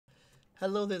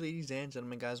Hello there, ladies and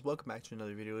gentlemen, guys. Welcome back to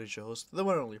another video. It's your host, the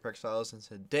one and only Ripjaws, and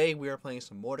today we are playing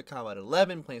some Mortal Kombat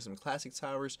 11, playing some classic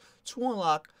towers to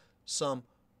unlock some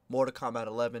Mortal Kombat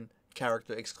 11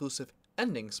 character exclusive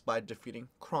endings by defeating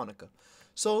Kronika.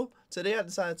 So today I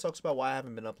decided to talk about why I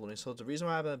haven't been uploading. So the reason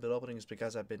why I haven't been uploading is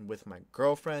because I've been with my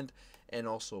girlfriend and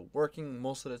also working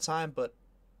most of the time. But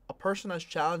a person has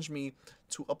challenged me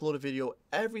to upload a video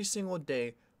every single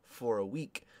day for a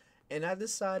week. And I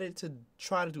decided to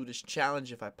try to do this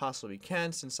challenge if I possibly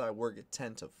can, since I work at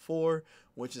 10 to 4,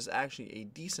 which is actually a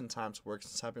decent time to work,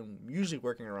 since I've been usually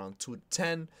working around 2 to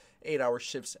 10, 8-hour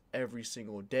shifts every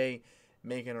single day,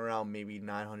 making around maybe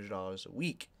 $900 a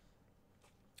week.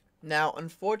 Now,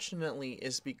 unfortunately,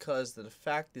 it's because the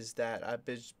fact is that I've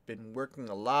been working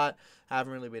a lot. I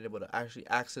haven't really been able to actually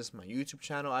access my YouTube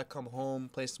channel. I come home,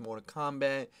 play some Mortal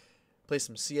Kombat, play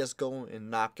some CSGO, and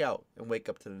knock out, and wake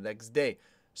up to the next day.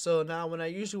 So now when I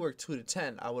usually work 2 to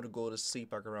 10, I would go to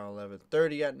sleep like around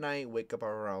 11:30 at night, wake up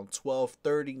around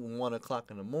 12:30, 1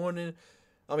 o'clock in the morning,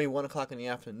 1 o'clock in the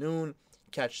afternoon,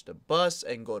 catch the bus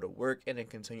and go to work, and then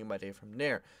continue my day from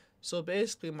there. So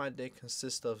basically my day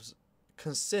consists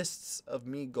of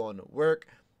me going to work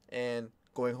and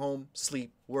going home,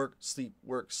 sleep, work, sleep,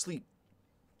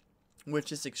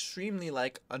 which is extremely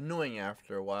annoying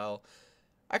after a while.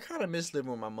 I kind of miss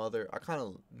living with my mother. I kind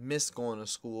of miss going to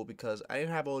school because I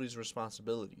didn't have all these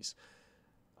responsibilities.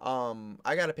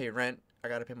 I gotta pay rent, I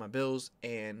gotta pay my bills,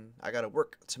 and I gotta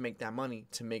work to make that money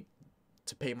to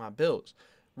pay my bills,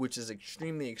 which is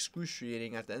extremely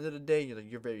excruciating. At the end of the day,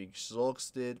 you're very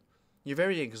exhausted. You're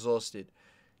very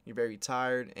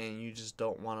tired, and you just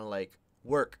don't want to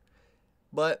work.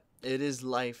 But it is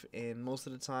life, and most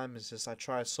of the time it's just I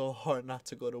try so hard not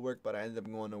to go to work, but I end up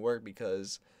going to work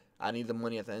because I need the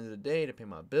money at the end of the day to pay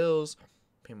my bills,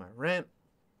 pay my rent,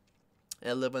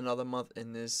 and live another month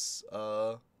in this,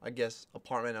 I guess,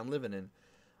 apartment I'm living in.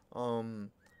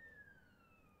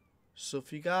 So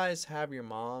if you guys have your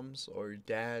moms or your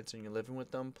dads and you're living with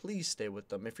them, please stay with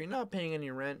them. If you're not paying any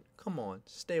rent, come on,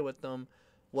 stay with them.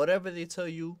 Whatever they tell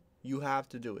you, you have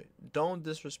to do it. Don't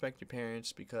disrespect your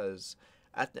parents, because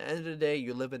at the end of the day,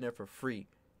 you're living there for free.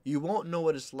 You won't know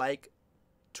what it's like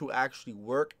to actually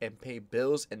work and pay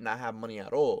bills and not have money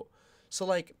at all. So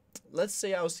let's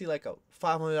say I would see a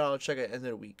 $500 check at the end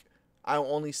of the week. I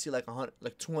only see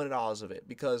 $200 of it,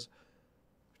 because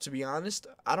to be honest,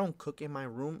 I don't cook in my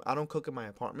room. I don't cook in my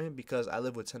apartment because I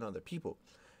live with 10 other people.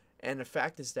 And the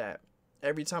fact is that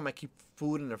every time I keep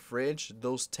food in the fridge,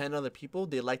 those 10 other people,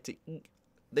 they like to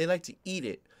eat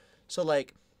it. So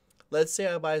let's say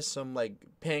I buy some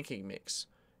pancake mix.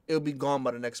 It'll be gone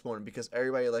by the next morning because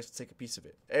everybody likes to take a piece of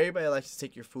it. Everybody likes to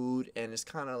take your food, and it's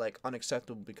kind of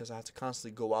unacceptable because I have to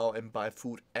constantly go out and buy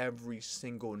food every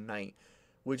single night,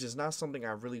 which is not something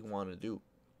I really want to do.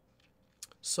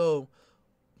 So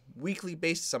weekly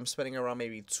basis, I'm spending around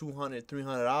maybe $200,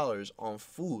 $300 on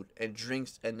food and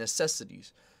drinks and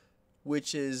necessities,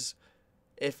 which is,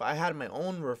 if I had my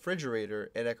own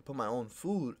refrigerator and I could put my own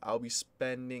food, I'll be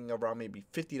spending around maybe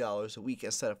 $50 a week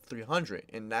instead of $300,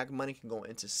 and that money can go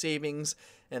into savings,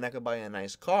 and I could buy a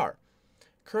nice car.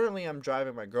 Currently, I'm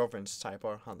driving my girlfriend's Type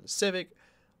R Honda Civic,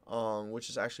 which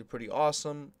is actually pretty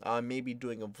awesome. I may be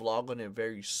doing a vlog on it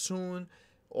very soon,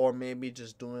 or maybe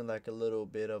just doing a little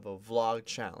bit of a vlog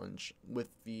challenge with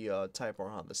the Type R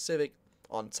Honda Civic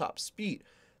on top speed.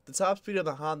 The top speed of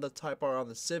the Honda Type R on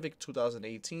the Civic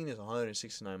 2018 is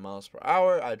 169 miles per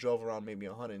hour. I drove around maybe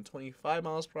 125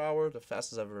 miles per hour, the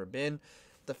fastest I've ever been.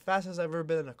 The fastest I've ever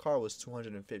been in a car was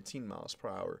 215 miles per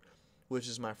hour, which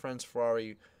is my friend's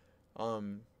Ferrari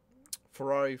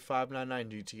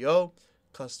 599 GTO,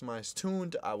 customized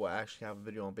tuned. I will actually have a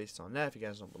video based on that if you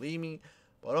guys don't believe me.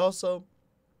 But also,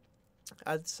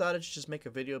 I decided to just make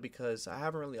a video because I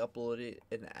haven't really uploaded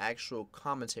an actual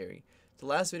commentary. The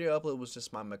last video I uploaded was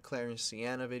just my McLaren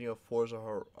Sienna video, Forza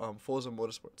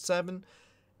Motorsport 7,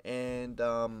 and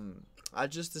I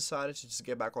just decided to just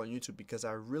get back on YouTube because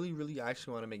I really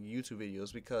actually want to make YouTube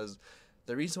videos. Because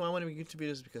the reason why I want to make YouTube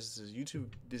videos is because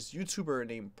this YouTuber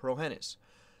named ProHennis.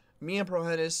 Me and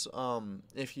ProHennis,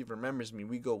 if he remembers me,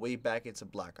 we go way back into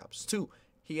Black Ops 2.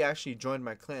 He actually joined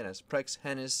my clan as Prex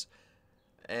Hennis.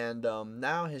 And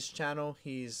now his channel,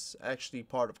 he's actually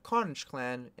part of Carnage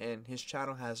Clan, and his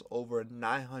channel has over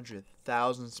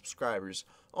 900,000 subscribers,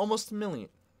 almost 1 million,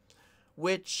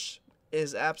 which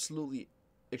is absolutely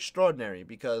extraordinary.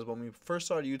 Because when we first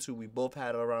started YouTube, we both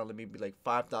had around maybe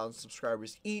 5,000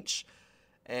 subscribers each,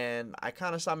 and I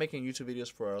kind of stopped making YouTube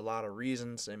videos for a lot of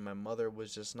reasons, and my mother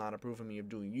was just not approving me of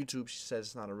doing YouTube. She says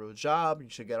it's not a real job. You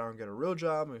should get out and get a real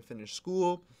job and finish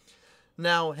school.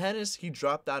 Now, Hennis, he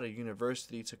dropped out of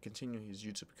university to continue his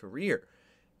YouTube career.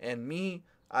 And me,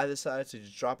 I decided to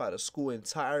just drop out of school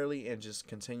entirely and just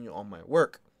continue on my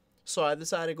work. So I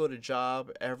decided to go to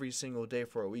job every single day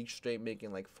for a week straight,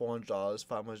 making like $400,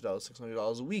 $500,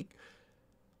 $600 a week.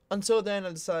 Until then,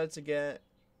 I decided to get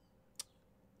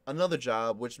another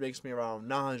job, which makes me around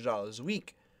 $900 a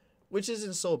week, which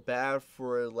isn't so bad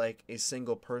for like a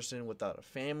single person without a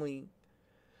family.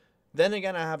 Then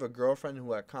again, I have a girlfriend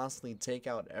who I constantly take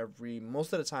out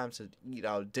most of the time to eat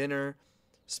out dinner.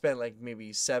 Spend like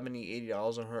maybe $70,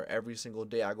 $80 on her every single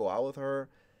day I go out with her.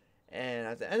 And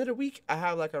at the end of the week, I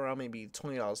have like around maybe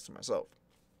 $20 to myself.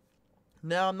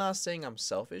 Now, I'm not saying I'm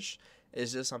selfish.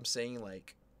 It's just I'm saying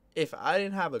like, if I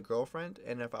didn't have a girlfriend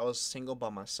and if I was single by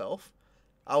myself,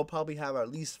 I would probably have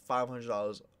at least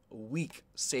 $500 a week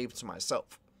saved to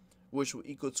myself, which would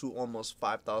equal to almost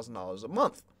 $5,000 a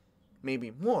month,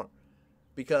 maybe more.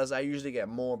 Because I usually get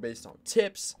more based on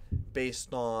tips,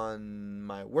 based on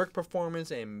my work performance,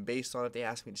 and based on if they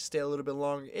ask me to stay a little bit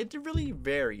longer. It really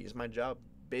varies. My job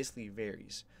basically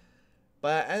varies.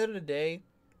 But at the end of the day,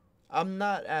 I'm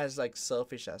not as like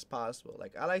selfish as possible.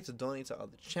 Like, I like to donate to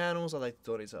other channels. I like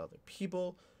to donate to other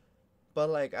people. But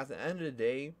like at the end of the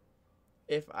day,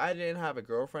 if I didn't have a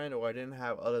girlfriend or I didn't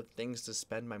have other things to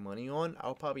spend my money on,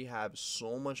 I'll probably have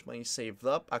so much money saved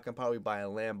up. I can probably buy a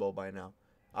Lambo by now.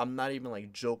 I'm not even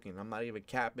like joking. I'm not even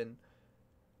capping.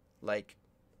 Like,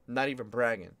 not even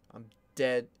bragging. I'm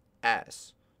dead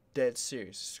ass. Dead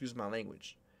serious. Excuse my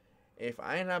language. If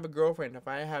I didn't have a girlfriend, if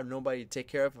I didn't have nobody to take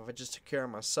care of, if I just took care of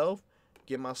myself,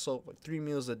 give myself like 3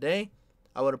 meals a day,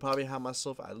 I would have probably had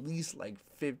myself at least like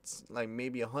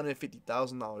maybe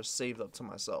 $150,000 saved up to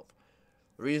myself.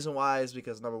 The reason why is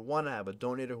because number one, I have a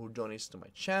donator who donates to my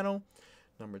channel.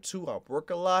 Number two, I work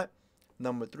a lot.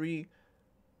 Number three,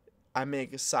 I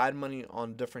make side money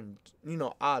on different,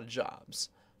 odd jobs.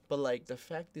 But like the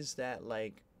fact is that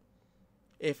like,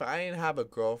 if I didn't have a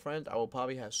girlfriend, I would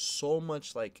probably have so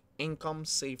much like income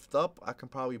saved up. I can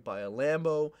probably buy a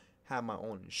Lambo, have my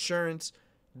own insurance,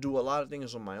 do a lot of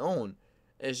things on my own.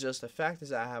 It's just the fact is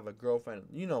that I have a girlfriend.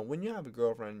 When you have a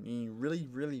girlfriend, you really,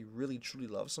 really, really, truly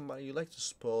love somebody, you like to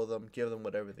spoil them, give them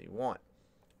whatever they want.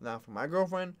 Now, for my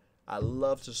girlfriend, I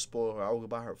love to spoil her. I will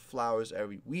buy her flowers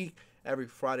every week, every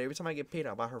Friday. Every time I get paid,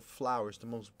 I buy her flowers, the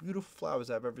most beautiful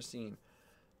flowers I've ever seen.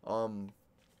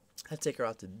 I take her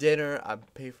out to dinner. I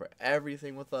pay for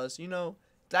everything with us.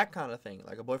 That kind of thing,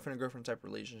 like a boyfriend and girlfriend type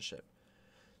relationship.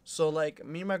 So like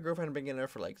me and my girlfriend have been getting there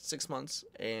for like 6 months,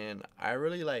 and I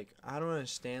really I don't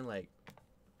understand, like,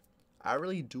 I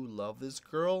really do love this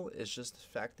girl. It's just the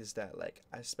fact is that like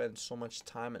I spend so much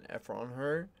time and effort on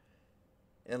her,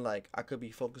 and like I could be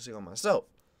focusing on myself.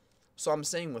 So I'm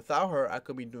saying without her, I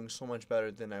could be doing so much better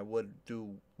than I would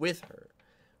do with her,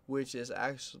 which is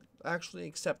actually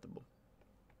acceptable.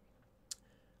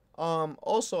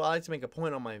 Also, I like to make a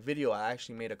point on my video I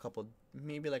actually made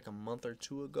maybe like a month or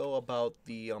two ago about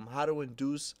the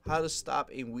how to stop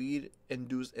a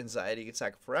weed-induced anxiety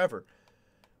attack forever,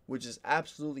 which is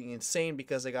absolutely insane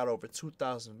because I got over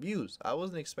 2,000 views. I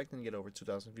wasn't expecting to get over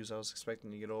 2,000 views. I was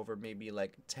expecting to get over maybe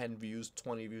like 10 views,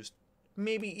 20 views,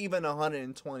 maybe even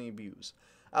 120 views.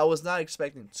 I was not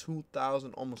expecting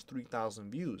 2,000, almost 3,000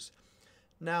 views.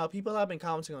 Now, people have been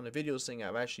commenting on the video saying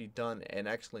I've actually done an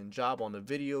excellent job on the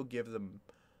video, give them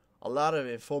a lot of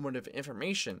informative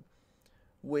information,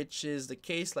 which is the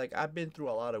case. Like, I've been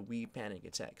through a lot of weed panic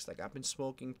attacks. Like, I've been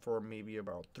smoking for maybe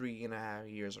about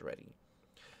 3.5 years already.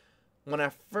 When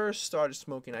I first started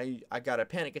smoking, I got a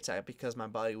panic attack because my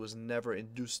body was never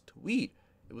induced to weed.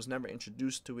 It was never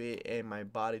introduced to it, and my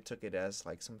body took it as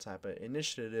like some type of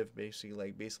initiative, basically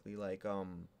like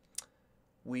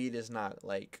weed is not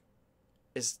like,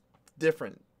 it's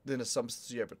different than a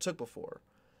substance you ever took before.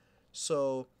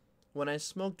 So when I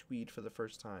smoked weed for the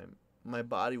first time, my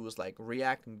body was like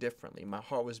reacting differently. My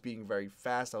heart was beating very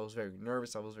fast. I was very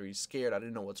nervous. I was very scared. I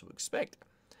didn't know what to expect.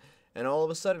 And all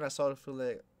of a sudden, I started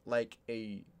feeling like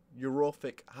a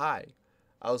euphoric high.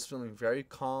 I was feeling very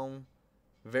calm,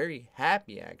 very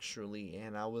happy actually,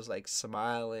 and I was like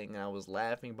smiling, I was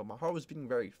laughing, but my heart was beating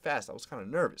very fast. I was kind of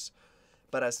nervous.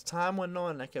 But as time went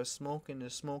on and I kept smoking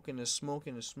and smoking and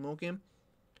smoking and smoking,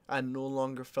 I no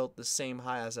longer felt the same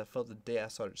high as I felt the day I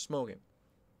started smoking.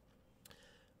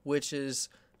 Which is,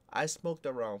 I smoked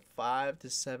around 5 to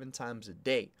 7 times a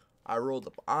day. I rolled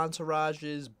up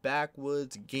entourages,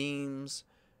 backwoods, games,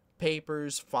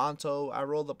 papers, Fonto. I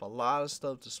rolled up a lot of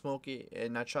stuff to smoke it,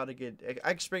 and I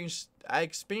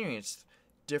experienced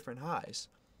different highs.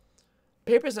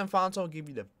 Papers and Fonto give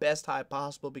you the best high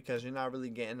possible because you're not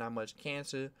really getting that much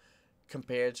cancer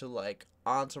compared to like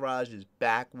entourages,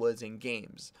 backwoods, and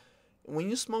games. When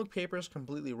you smoke papers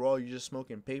completely raw, you're just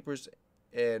smoking papers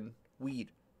and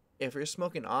weed. If you're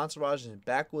smoking entourage and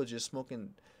backwoods, you're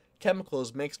smoking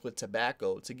chemicals mixed with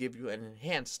tobacco to give you an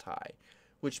enhanced high,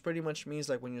 which pretty much means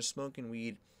like when you're smoking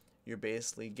weed, you're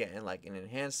basically getting like an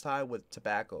enhanced high with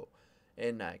tobacco,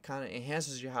 and that kind of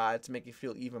enhances your high to make it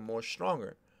feel even more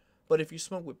stronger. But if you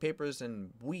smoke with papers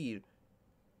and weed,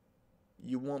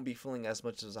 you won't be feeling as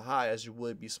much as a high as you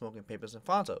would be smoking papers and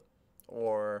Fonto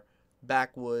or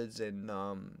backwoods and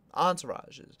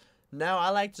entourages. Now I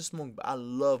like to smoke. I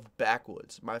love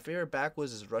backwoods. My favorite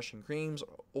backwoods is Russian creams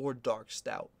or dark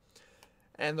stout.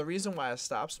 And the reason why I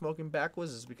stopped smoking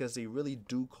backwoods is because they really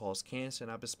do cause cancer.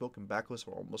 And I've been smoking backwoods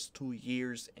for almost 2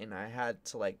 years, and I had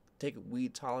to like take a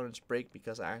weed tolerance break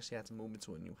because I actually had to move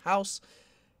into a new house,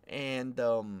 and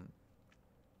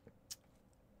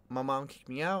my mom kicked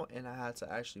me out, and I had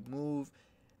to actually move,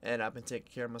 and I've been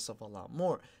taking care of myself a lot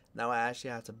more. Now I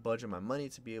actually have to budget my money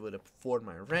to be able to afford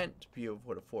my rent, to be able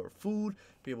to afford food,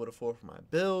 be able to afford for my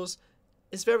bills.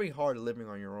 It's very hard living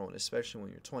on your own, especially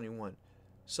when you're 21.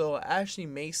 So actually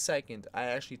May 2nd, I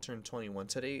actually turned 21.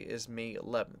 Today is May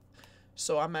 11th.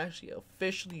 So I'm actually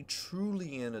officially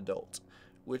truly an adult,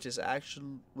 which is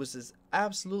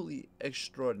absolutely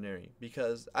extraordinary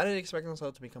because I didn't expect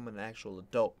myself to become an actual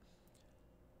adult,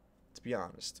 to be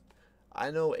honest. I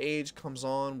know age comes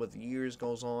on with years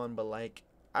goes on, but like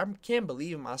I can't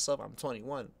believe in myself I'm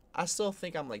 21. I still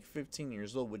think I'm like 15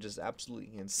 years old, which is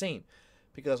absolutely insane.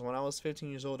 Because when I was 15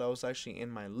 years old, I was actually in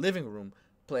my living room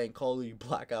playing Call of Duty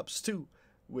Black Ops 2,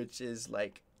 which is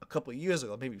like a couple of years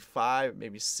ago, maybe 5,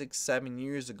 maybe 6, 7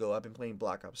 years ago. I've been playing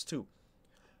Black Ops 2.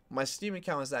 My Steam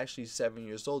account is actually 7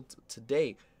 years old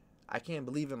today. I can't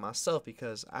believe in myself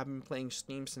because I've been playing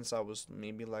Steam since I was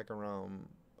maybe like around.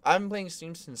 I've been playing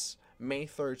Steam since May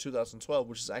 3rd, 2012,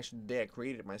 which is actually the day I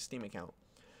created my Steam account.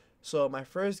 So my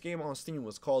first game on Steam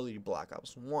was Call of Duty Black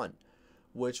Ops 1,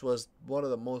 which was one of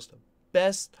the most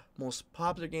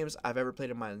popular games I've ever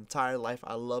played in my entire life.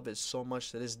 I love it so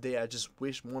much to this day. I just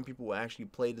wish more people would actually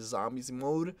play the zombies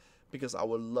mode because I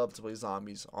would love to play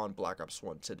zombies on Black Ops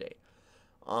 1 today.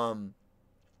 I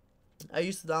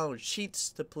used to download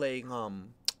cheats to play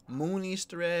Moon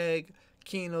Easter Egg,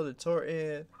 Kino the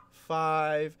Torton,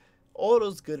 5, all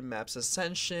those good maps,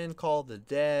 Ascension, Call of the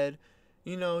Dead,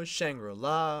 you know,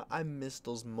 Shangri-La. I miss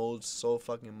those modes so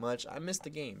fucking much. I miss the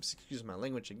games. Excuse my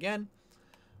language again.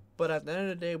 But at the end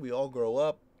of the day, we all grow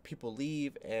up, people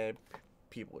leave, and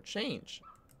people change.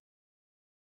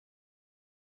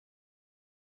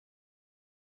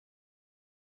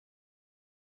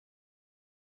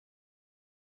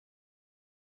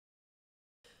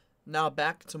 Now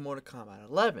back to Mortal Kombat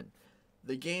 11.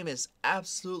 The game is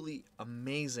absolutely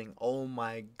amazing. Oh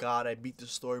my god, I beat the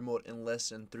story mode in less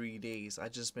than 3 days. I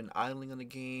just been idling on the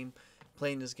game,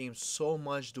 playing this game so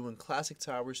much, doing classic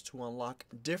towers to unlock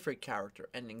different character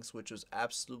endings, which was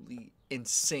absolutely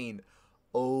insane.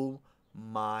 Oh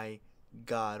my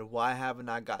god, why haven't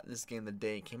I got this game the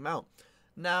day it came out?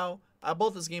 Now, I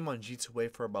bought this game on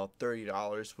G2A for about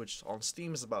 $30, which on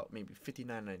Steam is about maybe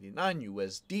 $59.99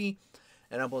 USD.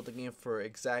 And I bought the game for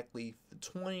exactly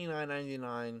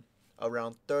 $29.99,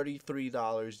 around $33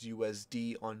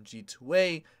 USD on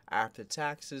G2A after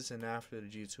taxes and after the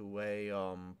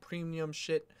G2A premium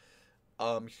shit.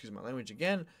 Excuse my language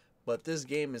again. But this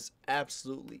game is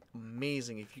absolutely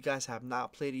amazing. If you guys have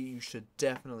not played it, you should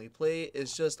definitely play it.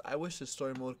 It's just, I wish the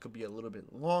story mode could be a little bit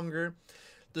longer.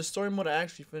 The story mode, I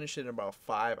actually finished it in about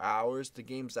 5 hours. The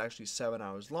game's actually 7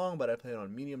 hours long, but I played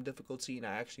on medium difficulty, and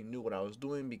I actually knew what I was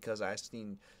doing because I've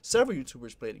seen several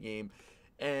YouTubers play the game,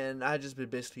 and I just been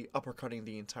basically uppercutting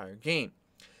the entire game.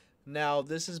 Now,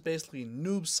 this is basically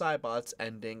Noob Saibot's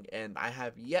ending, and I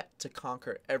have yet to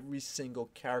conquer every single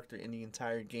character in the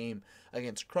entire game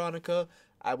against Kronika.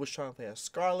 I was trying to play as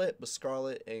Scarlet, but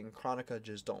Scarlet and Kronika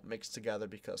just don't mix together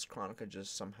because Kronika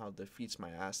just somehow defeats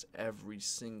my ass every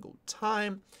single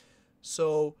time.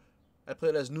 So, I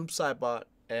played as Noob Saibot,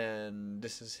 and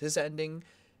this is his ending.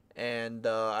 And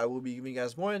I will be giving you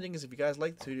guys more endings. If you guys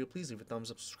like the video, please leave a thumbs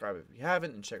up, subscribe if you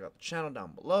haven't, and check out the channel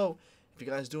down below. If you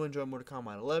guys do enjoy Mortal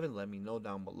Kombat 11, let me know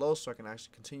down below so I can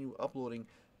actually continue uploading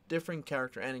different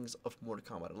character endings of Mortal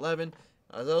Kombat 11.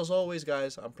 As always,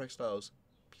 guys, I'm Prex Styles.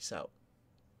 Peace out.